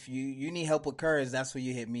 and if you need help with courage, that's where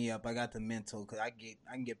you hit me up. I got the mental, because I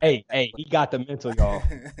can get paid. Hey, he got the mental, y'all.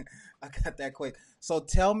 I got that quick. So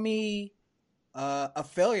tell me a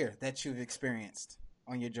failure that you've experienced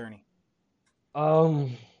on your journey.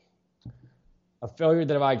 A failure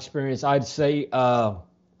that I experienced, I'd say, well,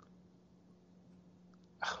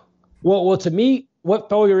 to me, what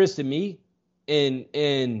failure is to me,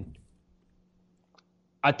 and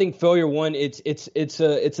I think failure, one, it's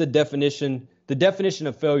a definition. The definition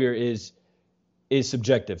of failure is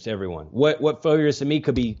subjective to everyone. What failure is to me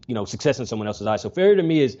could be, success in someone else's eyes. So failure to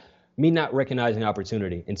me is me not recognizing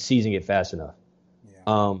opportunity and seizing it fast enough.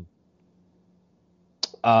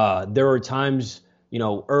 Yeah. There were times,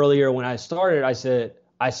 earlier when I started, I said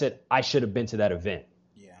I should have been to that event.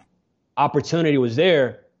 Yeah. Opportunity was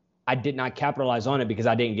there. I did not capitalize on it because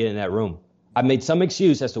I didn't get in that room. I made some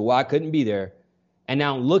excuse as to why I couldn't be there. And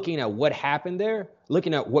now looking at what happened there,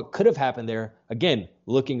 looking at what could have happened there, again,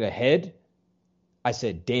 looking ahead, I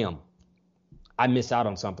said, damn, I missed out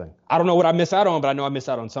on something. I don't know what I missed out on, but I know I missed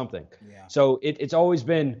out on something. Yeah. So it's always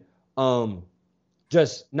been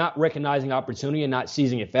just not recognizing opportunity and not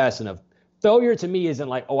seizing it fast enough. Failure to me isn't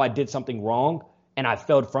like, oh, I did something wrong and I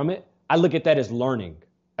failed from it. I look at that as learning.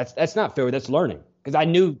 That's not failure, that's learning. Because I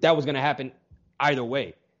knew that was going to happen either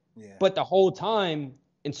way. Yeah. But the whole time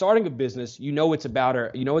in starting a business, it's a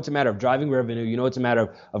matter of driving revenue. It's a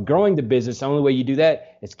matter of growing the business. The only way you do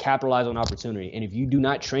that is capitalize on opportunity. And if you do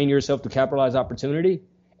not train yourself to capitalize opportunity,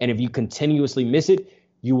 and if you continuously miss it,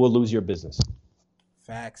 you will lose your business.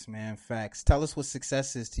 Facts, man. Facts. Tell us what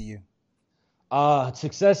success is to you.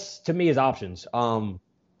 Success to me is options.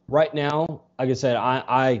 Right now, like I said,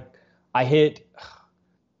 I hit.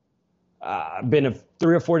 I've been to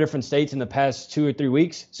 3 or 4 different states in the past 2 or 3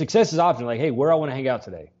 weeks. Success is optional. Like, hey, where do I want to hang out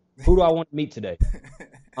today? Who do I want to meet today?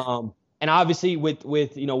 And obviously with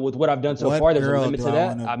what I've done so far, there's a limit to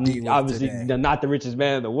that. I'm obviously not the richest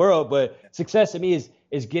man in the world, but success to me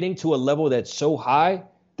is getting to a level that's so high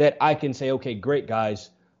that I can say, okay, great,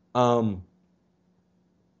 guys.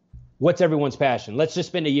 What's everyone's passion? Let's just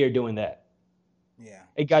spend a year doing that. Yeah.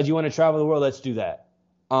 Hey, guys, you want to travel the world? Let's do that.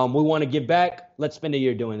 We want to give back. Let's spend a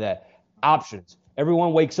year doing that. Options.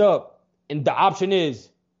 Everyone wakes up and the option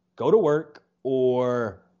is go to work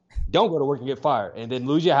or don't go to work and get fired and then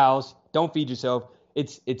lose your house. Don't feed yourself.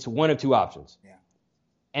 It's one of 2 options. Yeah.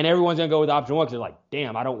 And everyone's going to go with option 1 because they're like,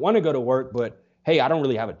 damn, I don't want to go to work, but hey, I don't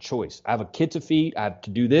really have a choice. I have a kid to feed. I have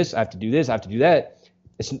to do this. I have to do this. I have to do that.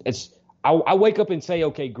 I wake up and say,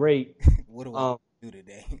 okay, great. What do I do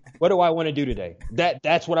today? What do I want to do today?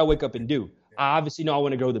 That's what I wake up and do. Yeah. I obviously know I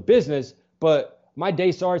want to grow the business, but my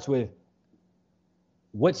day starts with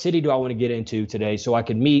what city do I want to get into today so I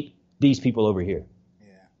can meet these people over here.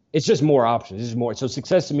 Yeah. It's just more options. It's more. So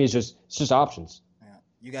success to me is just options. Yeah.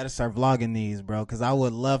 You got to start vlogging these, bro, because I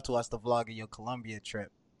would love to watch the vlog of your Colombia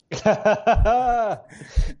trip. I'm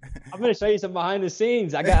gonna show you some behind the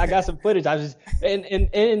scenes. I got some footage. I was just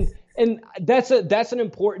and that's an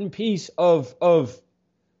important piece of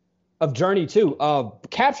journey too.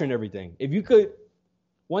 Capturing everything. If you could,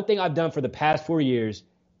 one thing I've done for the past 4 years,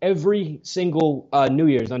 every single New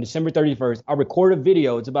Year's on December 31st, I record a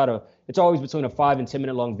video. It's always between a 5 and 10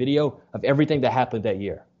 minute long video of everything that happened that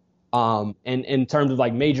year. And in terms of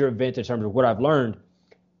like major events, in terms of what I've learned.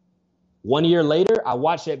 1 year later, I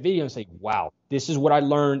watch that video and say, wow, this is what I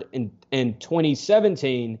learned in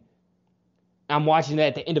 2017. I'm watching that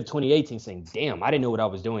at the end of 2018 saying, damn, I didn't know what I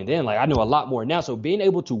was doing then. Like, I know a lot more now. So being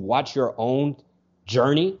able to watch your own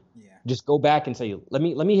journey, just go back and say, let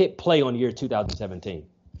me hit play on year 2017.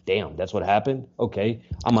 Damn, that's what happened. Okay,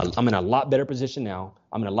 I'm in a lot better position now.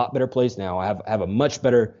 I'm in a lot better place now. I have a much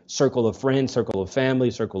better circle of friends, circle of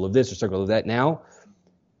family, circle of this or circle of that now.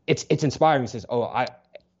 It's inspiring. It says,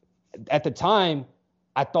 at the time,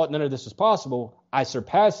 I thought none of this was possible. I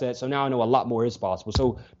surpassed that, so now I know a lot more is possible.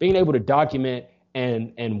 So being able to document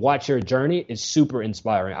and watch your journey is super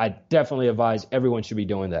inspiring. I definitely advise everyone should be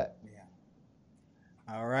doing that.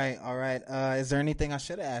 Yeah. All right. Is there anything I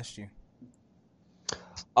should have asked you?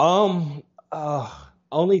 I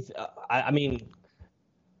mean,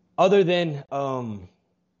 other than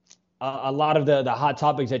a lot of the hot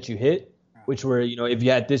topics that you hit, which were, if you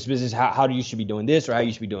had this business, how you should be doing this or how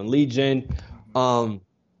you should be doing lead gen.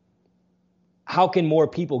 How can more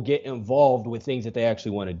people get involved with things that they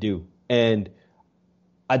actually want to do? And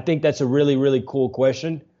I think that's a really, really cool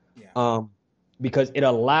question. Yeah. Because it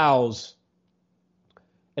allows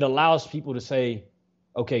people to say,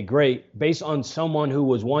 okay, great. Based on someone who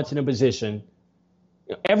was once in a position,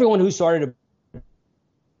 everyone who started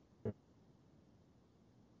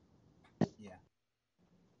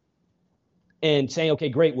and saying, okay,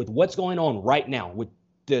 great, with what's going on right now with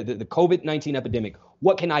the COVID-19 epidemic,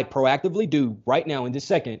 what can I proactively do right now in this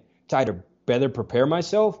second to either better prepare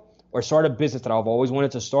myself or start a business that I've always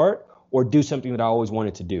wanted to start or do something that I always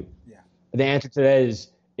wanted to do? Yeah. The answer to that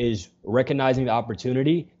is recognizing the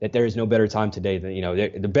opportunity that there is no better time today than,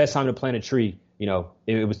 the best time to plant a tree,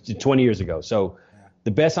 it was 20 years ago. So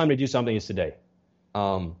the best time to do something is today.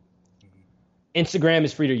 Instagram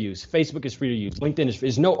is free to use. Facebook is free to use. LinkedIn is free.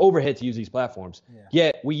 There's no overhead to use these platforms. Yeah.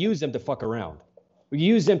 Yet we use them to fuck around. We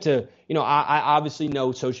use them to, I obviously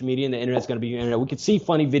know social media and the internet's going to be internet. We can see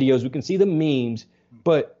funny videos. We can see the memes,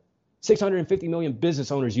 but 650 million business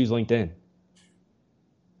owners use LinkedIn.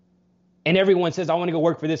 And everyone says, I want to go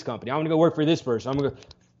work for this company. I want to go work for this person.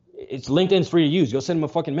 It's LinkedIn's free to use. Go send them a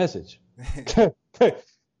fucking message.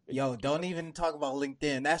 Yo, don't even talk about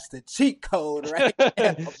LinkedIn. That's the cheat code right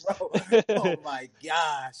now, bro. Oh my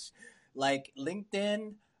gosh. Like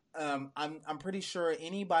LinkedIn, I'm pretty sure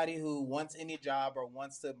anybody who wants any job or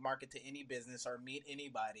wants to market to any business or meet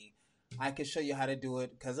anybody, I can show you how to do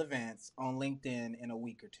it because of Vance on LinkedIn in a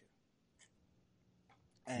week or two.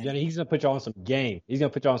 And Johnny, he's gonna put you on some game.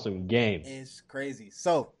 It's crazy.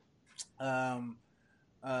 So, tell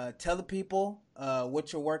the people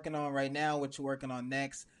what you're working on right now, what you're working on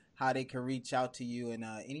next, how they can reach out to you, and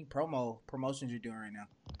any promotions you're doing right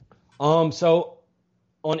now. So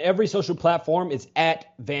on every social platform, it's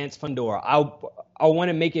at Vance Fundora. I want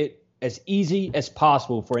to make it as easy as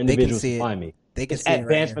possible for individuals to find me. They can it's see at it right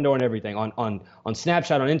Vance here. Fundora and everything on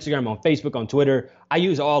Snapchat, on Instagram, on Facebook, on Twitter. I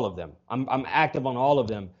use all of them. I'm active on all of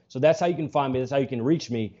them. So that's how you can find me. That's how you can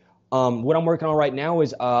reach me. What I'm working on right now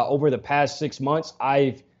is over the past 6 months,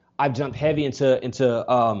 I've jumped heavy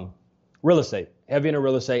into real estate, and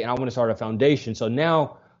I want to start a foundation. So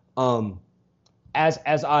now, as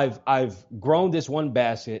I've grown this one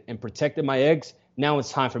basket and protected my eggs, now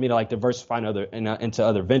it's time for me to like diversify into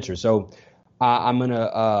other ventures. So I'm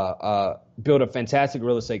gonna build a fantastic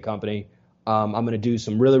real estate company. I'm gonna do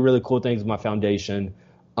some really, really cool things with my foundation.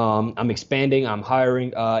 I'm expanding. I'm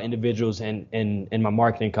hiring individuals in my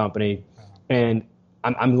marketing company, and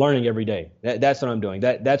I'm learning every day. That's what I'm doing.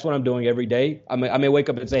 That's what I'm doing every day. I may wake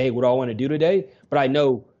up and say, hey, what do I want to do today? But I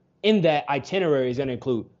know in that itinerary is going to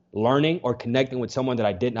include learning or connecting with someone that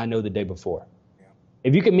I did not know the day before. Yeah.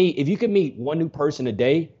 If you could meet one new person a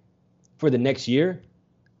day for the next year,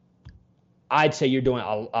 I'd say you're doing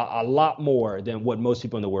a lot more than what most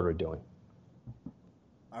people in the world are doing.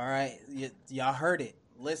 All right. Y'all heard it.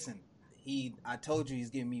 Listen, I told you he's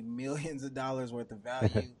giving me millions of dollars worth of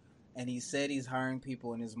value. And he said he's hiring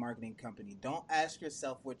people in his marketing company. Don't ask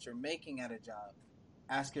yourself what you're making at a job.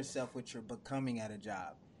 ask yourself what you're becoming at a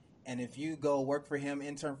job. And if you go work for him,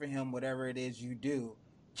 intern for him, whatever it is you do,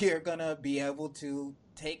 you're going to be able to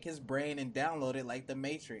take his brain and download it like the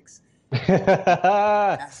Matrix.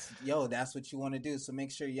 That's what you want to do. So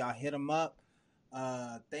make sure y'all hit him up.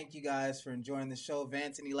 Thank you guys for enjoying the show.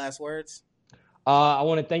 Vance, any last words? I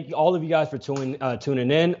want to thank all of you guys for tuning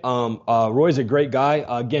in. Roy's a great guy.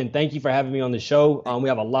 Again, thank you for having me on the show. We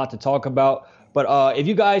have a lot to talk about. But if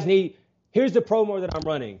you guys need, here's the promo that I'm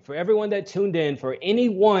running. For everyone that tuned in, for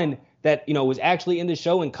anyone that was actually in the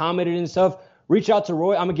show and commented and stuff, reach out to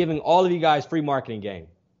Roy. I'm giving all of you guys free marketing game.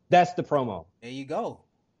 That's the promo. There you go.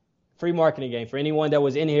 Free marketing game for anyone that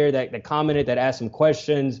was in here that commented, that asked some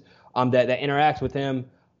questions, that interacts with him.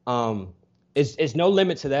 It's no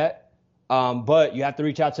limit to that. But you have to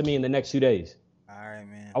reach out to me in the next 2 days. All right,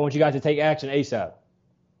 man. I want you guys to take action ASAP.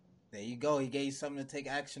 There you go. He gave you something to take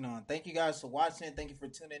action on. Thank you guys for watching. Thank you for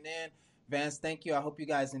tuning in. Vance, thank you. I hope you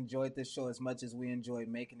guys enjoyed this show as much as we enjoyed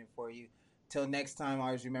making it for you. Till next time,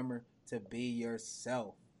 always remember to be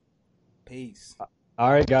yourself. Peace.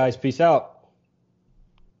 All right, guys. Peace out.